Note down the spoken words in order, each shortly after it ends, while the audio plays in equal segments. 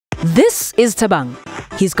This is Thabang.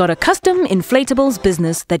 He's got a custom inflatables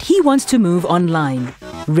business that he wants to move online.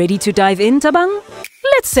 Ready to dive in, Thabang?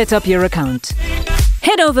 Let's set up your account.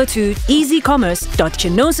 Head over to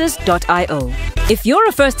easycommerce.chenosis.io. If you're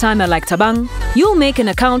a first-timer like Thabang, you'll make an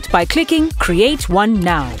account by clicking Create One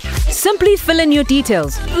Now. Simply fill in your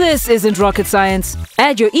details. This isn't rocket science.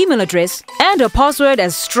 Add your email address and a password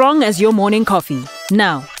as strong as your morning coffee.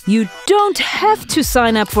 Now, you don't have to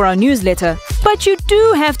sign up for our newsletter, but you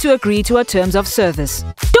do have to agree to our terms of service.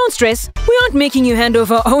 Don't stress, we aren't making you hand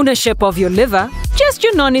over ownership of your liver, just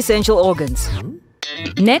your non-essential organs.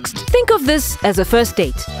 Next, think of this as a first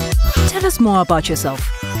date. Tell us more about yourself.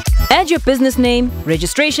 Add your business name,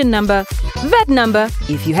 registration number, VAT number,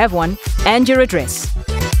 if you have one, and your address.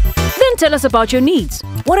 Then tell us about your needs.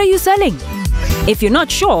 What are you selling? If you're not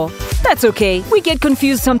sure, that's okay. We get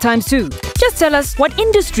confused sometimes too. Just tell us what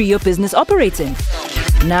industry your business operates in.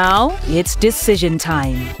 Now, it's decision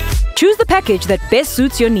time. Choose the package that best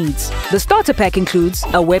suits your needs. The starter pack includes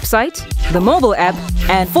a website, the mobile app,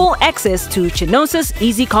 and full access to Chenosis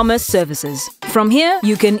EasyCommerce services. From here,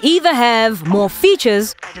 you can either have more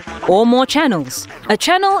features or more channels. A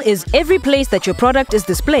channel is every place that your product is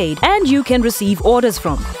displayed and you can receive orders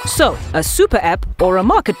from. So, a super app or a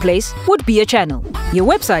marketplace would be a channel. Your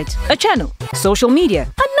website, a channel. Social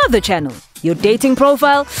media, another channel. Your dating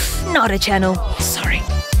profile, not a channel. Sorry.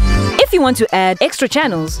 If you want to add extra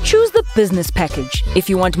channels, choose the business package. If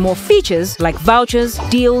you want more features like vouchers,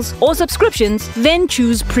 deals, or subscriptions, then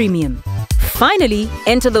choose premium. Finally,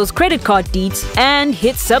 enter those credit card deets and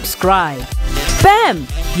hit subscribe. Bam!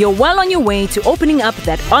 You're well on your way to opening up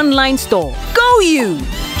that online store. Go you!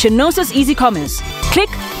 Chenosis EasyCommerce. Click,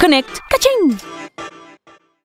 connect, ka-ching!